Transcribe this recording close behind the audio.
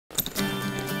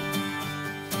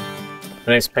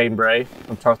My name is Paden Bray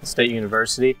from Tarleton State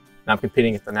University, and I'm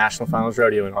competing at the National Finals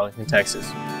Rodeo in Arlington, Texas.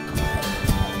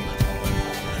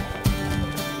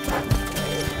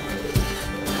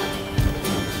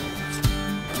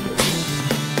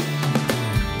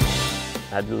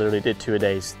 I literally did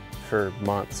 2-a-days for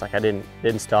months. Like I didn't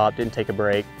stop, didn't take a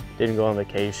break, didn't go on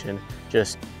vacation,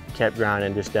 just kept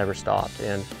grinding, just never stopped.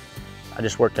 And I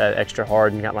just worked at it extra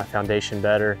hard and got my foundation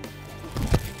better.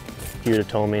 If you would have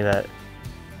told me that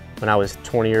when I was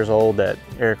 20 years old that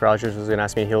Erich Roger was going to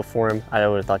ask me to heel for him, I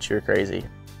would have thought you were crazy.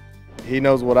 He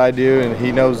knows what I do, and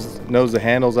he knows the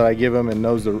handles that I give him, and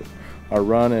knows our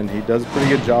run, and he does a pretty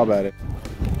good job at it.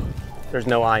 There's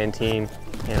no I in team,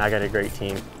 and I got a great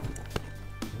team.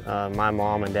 My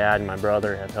mom and dad and my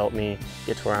brother have helped me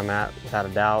get to where I'm at without a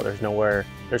doubt. There's no way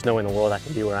in the world I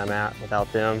can be where I'm at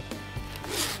without them.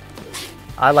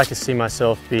 I'd like to see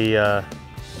myself be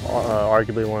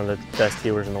arguably one of the best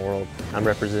heelers in the world. I'm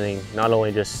representing not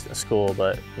only just a school,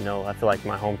 but I feel like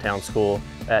my hometown school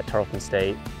at Tarleton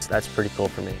State. That's pretty cool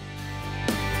for me.